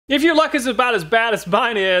If your luck is about as bad as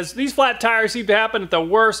mine is, these flat tires seem to happen at the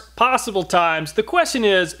worst possible times. The question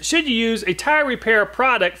is, should you use a tire repair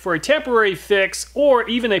product for a temporary fix or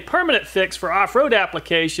even a permanent fix for off-road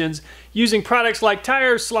applications using products like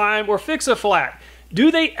Tire Slime or Fix-A-Flat?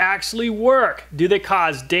 Do they actually work? Do they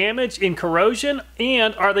cause damage and corrosion?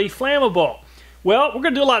 And are they flammable? Well, we're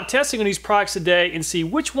going to do a lot of testing on these products today and see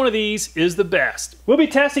which one of these is the best. We'll be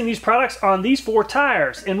testing these products on these 4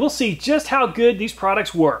 tires, and we'll see just how good these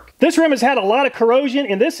products work. This rim has had a lot of corrosion,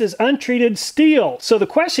 and this is untreated steel. So the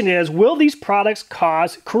question is, will these products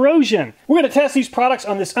cause corrosion? We're going to test these products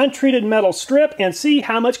on this untreated metal strip and see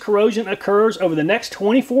how much corrosion occurs over the next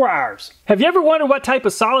 24 hours. Have you ever wondered what type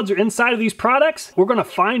of solids are inside of these products? We're going to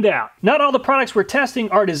find out. Not all the products we're testing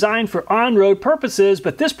are designed for on-road purposes,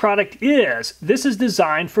 but this product is. This is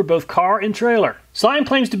designed for both car and trailer. Slime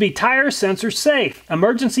claims to be tire sensor safe.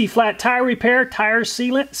 Emergency flat tire repair, tire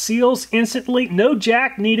sealant, seals instantly, no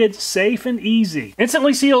jack needed, safe and easy.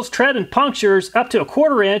 Instantly seals tread and punctures up to a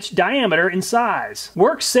 1/4 inch diameter in size.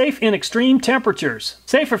 Works safe in extreme temperatures.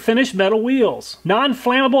 Safe for finished metal wheels.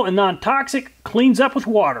 Non-flammable and non-toxic, cleans up with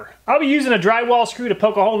water. I'll be using a drywall screw to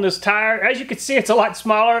poke a hole in this tire. As you can see, it's a lot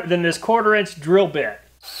smaller than this 1/4 inch drill bit.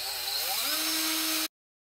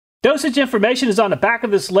 Dosage information is on the back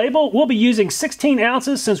of this label. We'll be using 16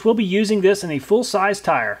 ounces since we'll be using this in a full-size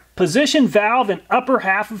tire. Position valve in upper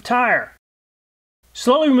half of tire.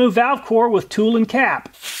 Slowly remove valve core with tool and cap.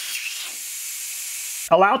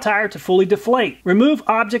 Allow tire to fully deflate. Remove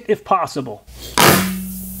object if possible.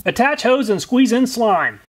 Attach hose and squeeze in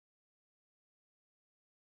slime.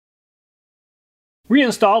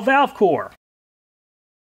 Reinstall valve core.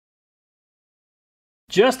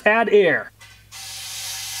 Just add air.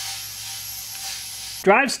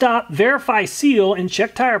 Drive stop, verify seal, and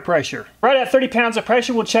check tire pressure. Right at 30 pounds of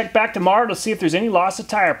pressure, we'll check back tomorrow to see if there's any loss of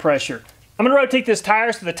tire pressure. I'm going to rotate this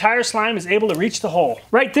tire so the tire slime is able to reach the hole.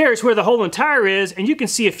 Right there is where the hole in the tire is, and you can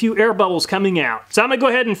see a few air bubbles coming out. So I'm going to go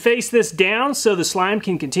ahead and face this down so the slime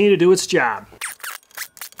can continue to do its job.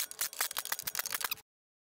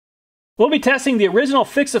 We'll be testing the original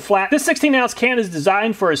Fix-A-Flat. This 16-ounce can is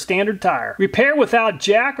designed for a standard tire. Repair without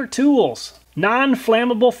jack or tools.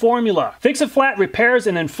 Non-flammable formula. Fix-A-Flat repairs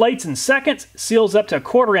and inflates in seconds, seals up to a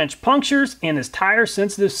 1/4 inch punctures, and is tire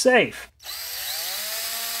sensitive safe.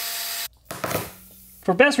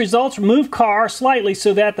 For best results, remove car slightly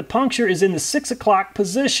so that the puncture is in the 6 o'clock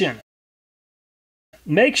position.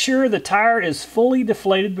 Make sure the tire is fully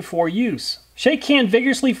deflated before use. Shake can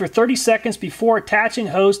vigorously for 30 seconds before attaching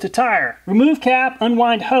hose to tire. Remove cap,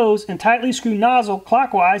 unwind hose, and tightly screw nozzle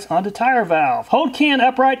clockwise onto tire valve. Hold can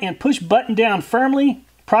upright and push button down firmly.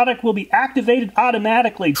 Product will be activated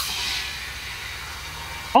automatically.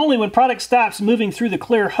 Only when product stops moving through the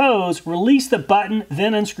clear hose, release the button,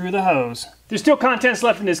 then unscrew the hose. There's still contents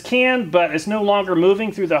left in this can, but it's no longer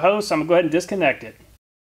moving through the hose, so I'm going to go ahead and disconnect it.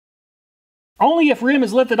 Only if rim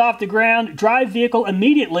is lifted off the ground, drive vehicle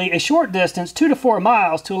immediately a short distance, 2 to 4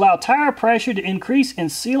 miles, to allow tire pressure to increase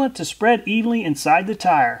and sealant to spread evenly inside the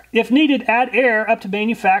tire. If needed, add air up to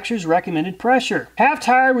manufacturer's recommended pressure. Have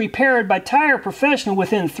tire repaired by tire professional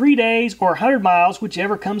within 3 days or 100 miles,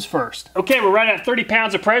 whichever comes first. Okay, we're right at 30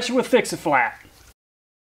 pounds of pressure with Fix-A-Flat.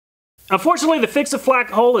 Unfortunately, the Fix-A-Flat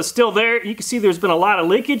hole is still there. You can see there's been a lot of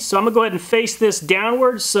leakage, so I'm going to go ahead and face this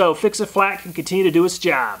downward so Fix-A-Flat can continue to do its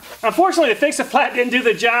job. Unfortunately, the Fix-A-Flat didn't do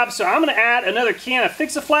the job, so I'm going to add another can of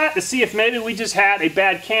Fix-A-Flat to see if maybe we just had a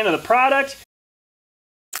bad can of the product.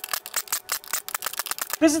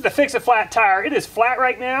 This is the Fix-A-Flat tire. It is flat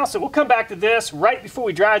right now, so we'll come back to this right before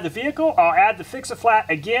we drive the vehicle. I'll add the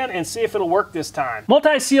Fix-A-Flat again and see if it'll work this time.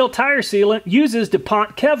 MultiSeal tire sealant uses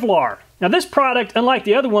DuPont Kevlar. Now this product, unlike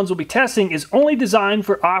the other ones we'll be testing, is only designed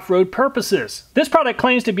for off-road purposes. This product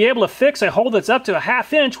claims to be able to fix a hole that's up to a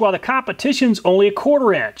 1/2 inch while the competition's only a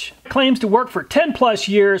 1/4 inch. It claims to work for 10+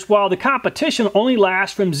 years while the competition only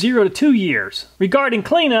lasts from 0 to 2 years. Regarding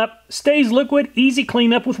cleanup, stays liquid, easy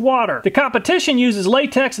cleanup with water. The competition uses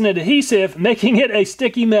latex and adhesive, making it a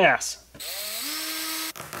sticky mess.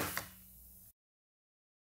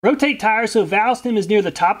 Rotate tire so valve stem is near the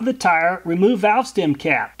top of the tire. Remove valve stem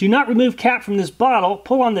cap. Do not remove cap from this bottle.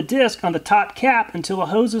 Pull on the disc on the top cap until the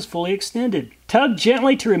hose is fully extended. Tug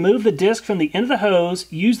gently to remove the disc from the end of the hose.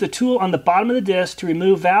 Use the tool on the bottom of the disc to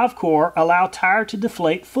remove valve core. Allow tire to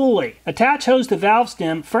deflate fully. Attach hose to valve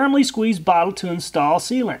stem. Firmly squeeze bottle to install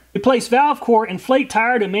sealant. Replace valve core. Inflate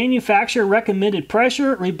tire to manufacturer recommended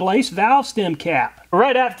pressure. Replace valve stem cap.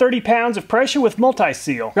 Right at 30 pounds of pressure with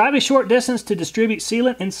MultiSeal. Drive a short distance to distribute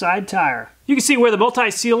sealant inside tire. You can see where the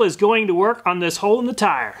MultiSeal is going to work on this hole in the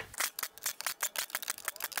tire.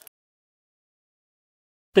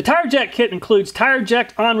 The TireJect kit includes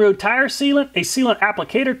TireJect on-road tire sealant, a sealant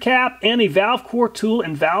applicator cap, and a valve core tool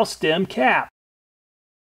and valve stem cap.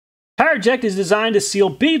 TireJect is designed to seal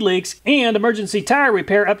bead leaks and emergency tire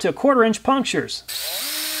repair up to 1/4 inch punctures.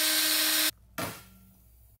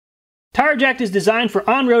 TireJect is designed for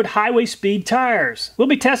on-road highway speed tires. We'll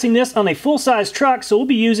be testing this on a full-size truck, so we'll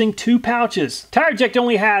be using 2 pouches. TireJect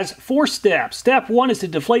only has 4 steps. Step 1 is to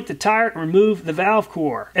deflate the tire and remove the valve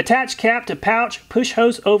core. Attach cap to pouch, push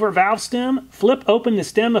hose over valve stem, flip open the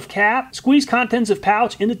stem of cap, squeeze contents of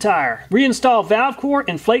pouch into tire. Reinstall valve core,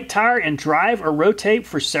 inflate tire, and drive or rotate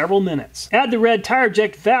for several minutes. Add the red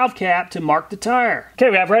TireJect valve cap to mark the tire. Okay,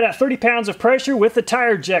 we have right at 30 pounds of pressure with the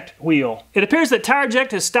TireJect wheel. It appears that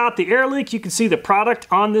TireJect has stopped the air leak. You can see the product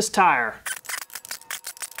on this tire.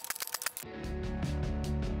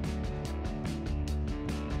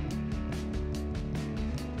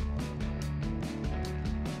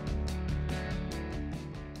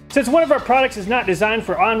 Since one of our products is not designed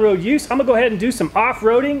for on-road use, I'm gonna go ahead and do some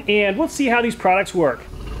off-roading and we'll see how these products work.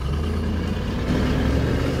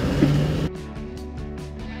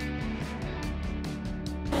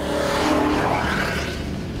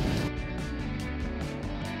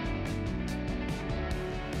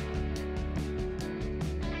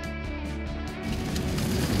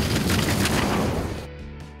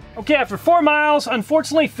 Okay, after 4 miles,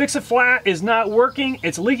 unfortunately Fix-A-Flat is not working.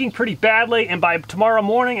 It's leaking pretty badly, and by tomorrow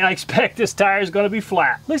morning I expect this tire is going to be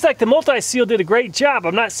flat. Looks like the MultiSeal did a great job.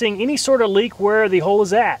 I'm not seeing any sort of leak where the hole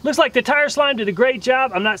is at. Looks like the tire slime did a great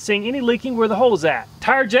job. I'm not seeing any leaking where the hole is at.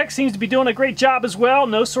 TireJect seems to be doing a great job as well.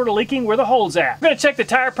 No sort of leaking where the hole is at. I'm going to check the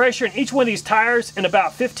tire pressure in each one of these tires in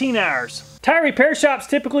about 15 hours. Tire repair shops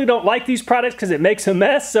typically don't like these products because it makes a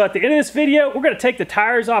mess, so at the end of this video, we're going to take the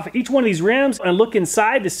tires off of each one of these rims and look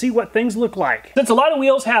inside to see what things look like. Since a lot of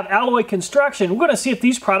wheels have alloy construction, we're going to see if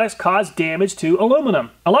these products cause damage to aluminum.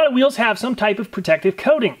 A lot of wheels have some type of protective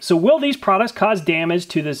coating, so will these products cause damage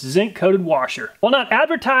to this zinc-coated washer? While not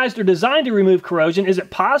advertised or designed to remove corrosion, is it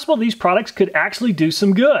possible these products could actually do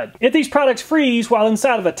some good? If these products freeze while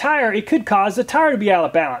inside of a tire, it could cause the tire to be out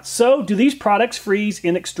of balance. So, do these products freeze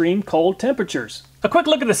in extreme cold temperatures? A quick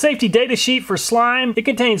look at the safety data sheet for slime. It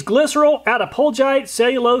contains glycerol, attapulgite,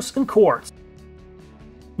 cellulose, and quartz.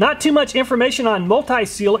 Not too much information on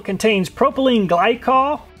MultiSeal. It contains propylene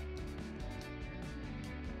glycol.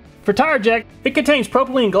 For TireJect, it contains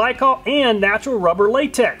propylene glycol and natural rubber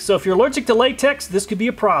latex. So if you're allergic to latex, this could be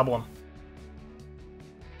a problem.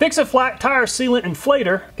 Fix-A-Flat tire sealant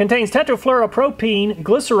inflator contains tetrafluoropropene,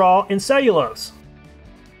 glycerol, and cellulose.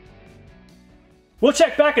 We'll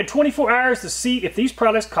check back in 24 hours to see if these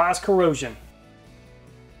products cause corrosion.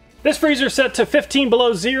 This freezer is set to 15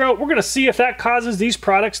 below zero. We're going to see if that causes these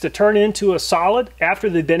products to turn into a solid after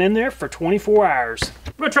they've been in there for 24 hours.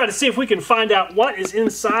 We're going to try to see if we can find out what is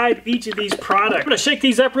inside each of these products. I'm going to shake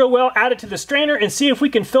these up real well, add it to the strainer, and see if we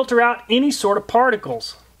can filter out any sort of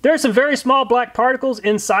particles. There are some very small black particles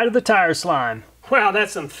inside of the tire slime. Wow,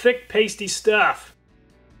 that's some thick, pasty stuff.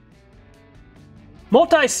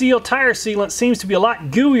 MultiSeal tire sealant seems to be a lot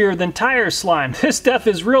gooier than tire slime. This stuff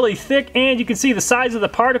is really thick, and you can see the size of the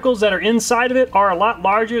particles that are inside of it are a lot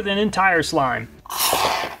larger than in tire slime.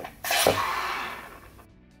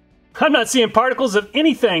 I'm not seeing particles of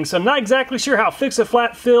anything, so I'm not exactly sure how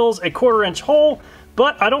Fix-A-Flat fills a 1/4 inch hole,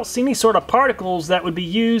 but I don't see any sort of particles that would be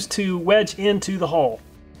used to wedge into the hole.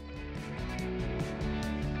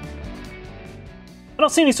 I don't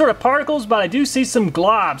see any sort of particles, but I do see some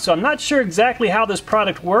globs, so I'm not sure exactly how this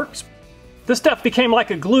product works. This stuff became like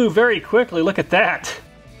a glue very quickly, look at that.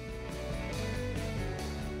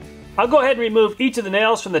 I'll go ahead and remove each of the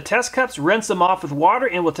nails from the test cups, rinse them off with water,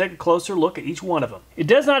 and we'll take a closer look at each one of them. It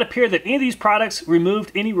does not appear that any of these products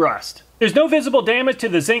removed any rust. There's no visible damage to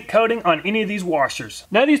the zinc coating on any of these washers.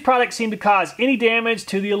 None of these products seem to cause any damage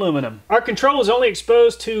to the aluminum. Our control is only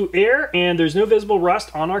exposed to air, and there's no visible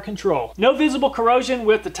rust on our control. No visible corrosion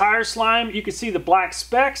with the tire slime. You can see the black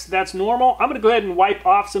specks. That's normal. I'm going to go ahead and wipe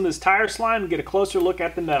off some of this tire slime and get a closer look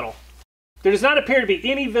at the metal. There does not appear to be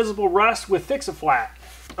any visible rust with Fix-A-Flat.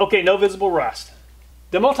 Okay, no visible rust.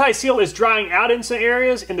 The MultiSeal is drying out in some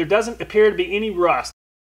areas, and there doesn't appear to be any rust.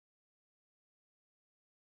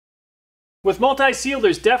 With MultiSeal,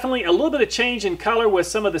 there's definitely a little bit of change in color with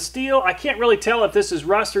some of the steel. I can't really tell if this is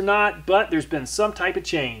rust or not, but there's been some type of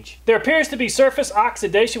change. There appears to be surface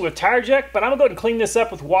oxidation with TireJect, but I'm going to go ahead and clean this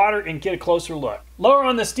up with water and get a closer look. Lower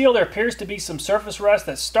on the steel, there appears to be some surface rust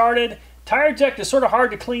that started. TireJect is sort of hard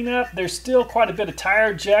to clean up. There's still quite a bit of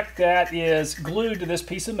TireJect that is glued to this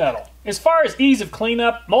piece of metal. As far as ease of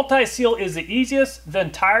cleanup, MultiSeal is the easiest,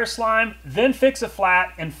 then Tire Slime, then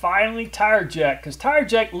Fix-A-Flat, and finally TireJect, because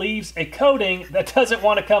TireJect leaves a coating that doesn't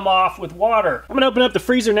want to come off with water. I'm going to open up the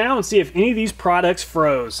freezer now and see if any of these products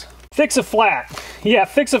froze. Fix-A-Flat. Yeah,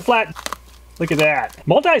 Fix-A-Flat. Look at that.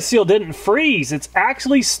 MultiSeal didn't freeze. It's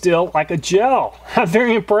actually still like a gel. I'm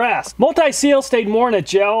very impressed. MultiSeal stayed more in a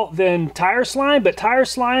gel than Tire Slime, but Tire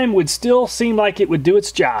Slime would still seem like it would do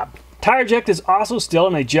its job. TireJect is also still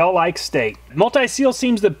in a gel-like state. MultiSeal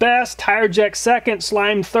seems the best, TireJect second,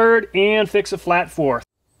 Slime third, and Fix-A-Flat fourth.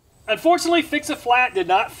 Unfortunately, Fix-A-Flat did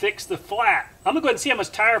not fix the flat. I'm gonna go ahead and see how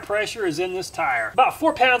much tire pressure is in this tire. About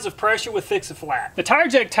 4 pounds of pressure with Fix-A-Flat. The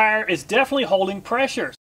TireJect tire is definitely holding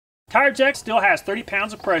pressure. TireJect still has 30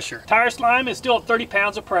 pounds of pressure. Tire Slime is still at 30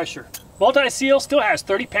 pounds of pressure. MultiSeal still has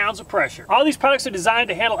 30 pounds of pressure. All these products are designed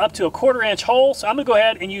to handle up to a 1/4 inch hole, so I'm gonna go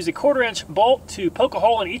ahead and use a 1/4 inch bolt to poke a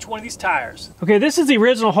hole in each one of these tires. Okay, this is the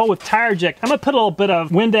original hole with TireJect. I'm gonna put a little bit of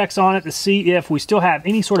Windex on it to see if we still have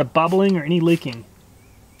any sort of bubbling or any leaking.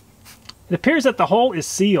 It appears that the hole is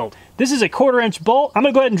sealed. This is a 1/4 inch bolt. I'm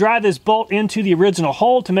gonna go ahead and drive this bolt into the original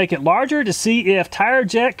hole to make it larger to see if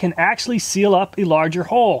TireJect can actually seal up a larger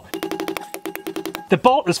hole. The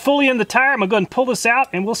bolt is fully in the tire. I'm gonna go ahead and pull this out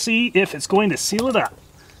and we'll see if it's going to seal it up.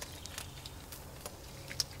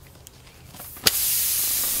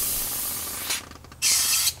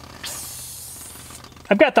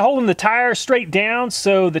 I've got the hole in the tire straight down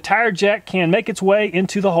so the TireJect can make its way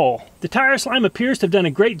into the hole. The Tire Slime appears to have done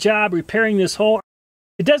a great job repairing this hole.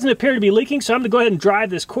 It doesn't appear to be leaking, so I'm gonna go ahead and drive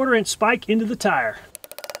this 1/4 inch spike into the tire.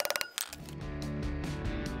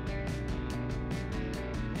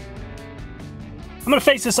 I'm going to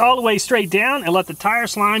face this all the way straight down and let the Tire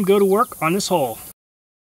Slime go to work on this hole.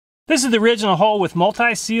 This is the original hole with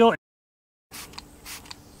MultiSeal. It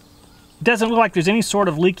doesn't look like there's any sort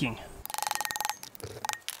of leaking.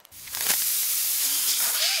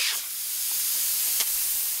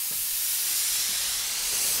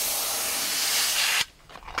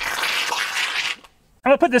 I'm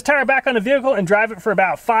going to put this tire back on the vehicle and drive it for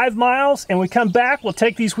about 5 miles, and when we come back, we'll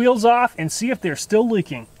take these wheels off and see if they're still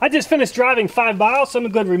leaking. I just finished driving 5 miles, so I'm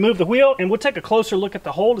going to go ahead and remove the wheel, and we'll take a closer look at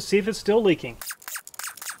the hole to see if it's still leaking.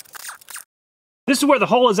 This is where the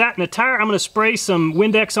hole is at in the tire. I'm going to spray some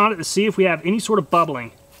Windex on it to see if we have any sort of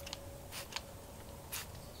bubbling.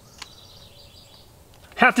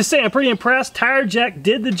 Have to say, I'm pretty impressed. TireJect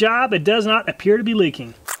did the job. It does not appear to be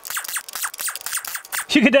leaking.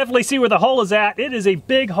 You can definitely see where the hole is at. It is a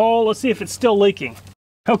big hole. Let's see if it's still leaking.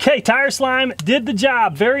 Okay, Tire Slime did the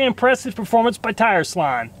job. Very impressive performance by Tire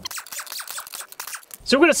Slime.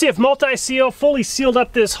 So we're gonna see if MultiSeal fully sealed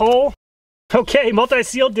up this hole. Okay,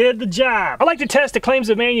 MultiSeal did the job. I like to test the claims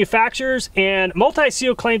of manufacturers, and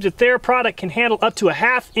MultiSeal claims that their product can handle up to a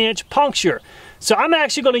 1/2 inch puncture. So I'm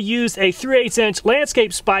actually going to use a 3/8 inch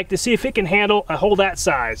landscape spike to see if it can handle a hole that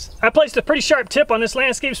size. I placed a pretty sharp tip on this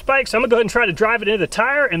landscape spike, so I'm going to go ahead and try to drive it into the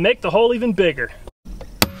tire and make the hole even bigger.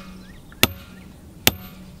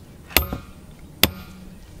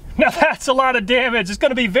 Now that's a lot of damage. It's going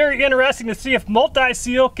to be very interesting to see if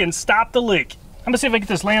MultiSeal can stop the leak. I'm going to see if I can get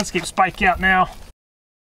this landscape spike out now.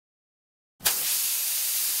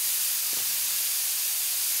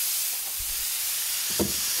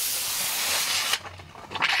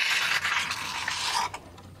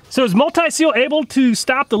 So is MultiSeal able to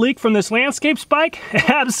stop the leak from this landscape spike?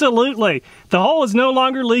 Absolutely. The hole is no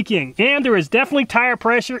longer leaking, and there is definitely tire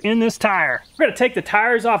pressure in this tire. We're going to take the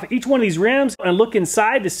tires off of each one of these rims and look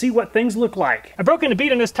inside to see what things look like. I've broken the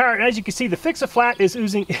bead on this tire, and as you can see, the Fix-A-Flat is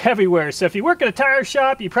oozing everywhere. So if you work at a tire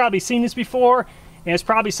shop, you've probably seen this before, and it's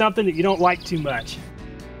probably something that you don't like too much.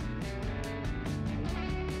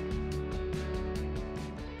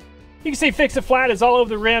 You can see Fix-A-Flat is all over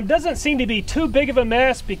the rim. Doesn't seem to be too big of a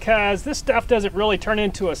mess because this stuff doesn't really turn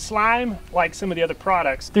into a slime like some of the other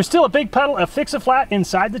products. There's still a big puddle of Fix-A-Flat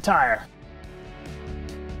inside the tire.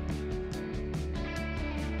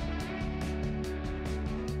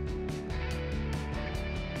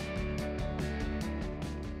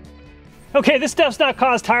 Okay, this stuff's not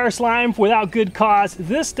caused tire slime without good cause.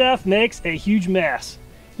 This stuff makes a huge mess.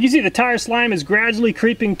 You see the tire slime is gradually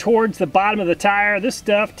creeping towards the bottom of the tire. This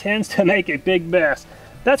stuff tends to make a big mess.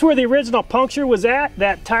 That's where the original puncture was at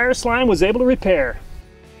that tire slime was able to repair.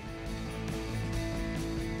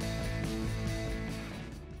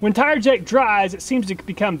 When TireJect dries, it seems to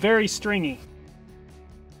become very stringy.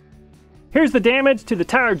 Here's the damage to the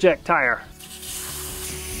TireJect tire.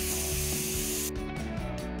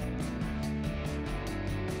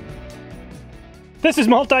 This is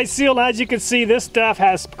MultiSeal, and as you can see, this stuff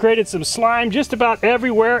has created some slime just about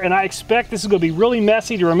everywhere, and I expect this is going to be really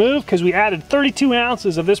messy to remove because we added 32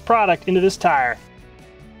 ounces of this product into this tire.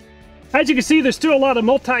 As you can see, there's still a lot of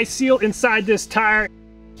MultiSeal inside this tire.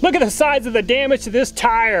 Look at the size of the damage to this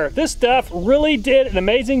tire. This stuff really did an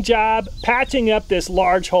amazing job patching up this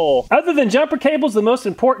large hole. Other than jumper cables, the most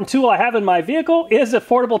important tool I have in my vehicle is a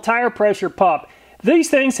portable tire pressure pump.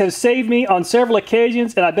 These things have saved me on several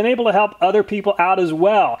occasions, and I've been able to help other people out as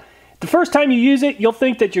well. The first time you use it, you'll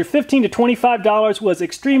think that your $15 to $25 was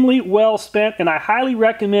extremely well spent, and I highly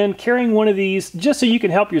recommend carrying one of these just so you can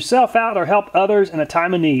help yourself out or help others in a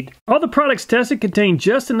time of need. All the products tested contain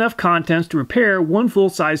just enough contents to repair one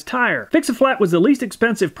full-size tire. Fix-A-Flat was the least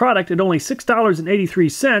expensive product at only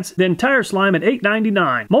 $6.83, then Tire Slime at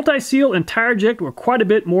 $8.99. MultiSeal and TireJect were quite a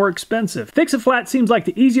bit more expensive. Fix-A-Flat seems like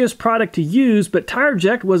the easiest product to use, but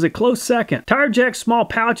TireJect was a close second. TireJect's small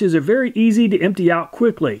pouches are very easy to empty out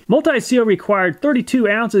quickly. MultiSeal required 32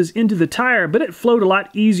 ounces into the tire, but it flowed a lot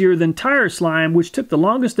easier than Tire Slime, which took the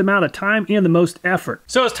longest amount of time and the most effort.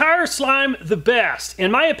 So is Tire Slime the best?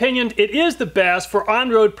 In my opinion, it is the best for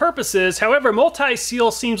on-road purposes. However,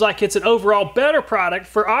 MultiSeal seems like it's an overall better product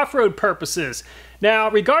for off-road purposes. Now,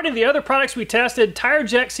 regarding the other products we tested,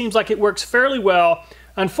 TireJect seems like it works fairly well.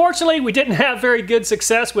 Unfortunately, we didn't have very good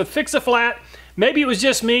success with Fix-A-Flat. Maybe it was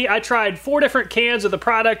just me. I tried 4 different cans of the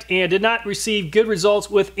product and did not receive good results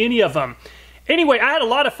with any of them. Anyway, I had a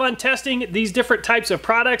lot of fun testing these different types of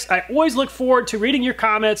products. I always look forward to reading your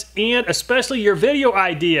comments and especially your video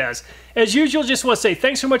ideas. As usual, just want to say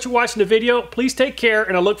thanks so much for watching the video. Please take care,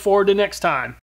 and I look forward to next time.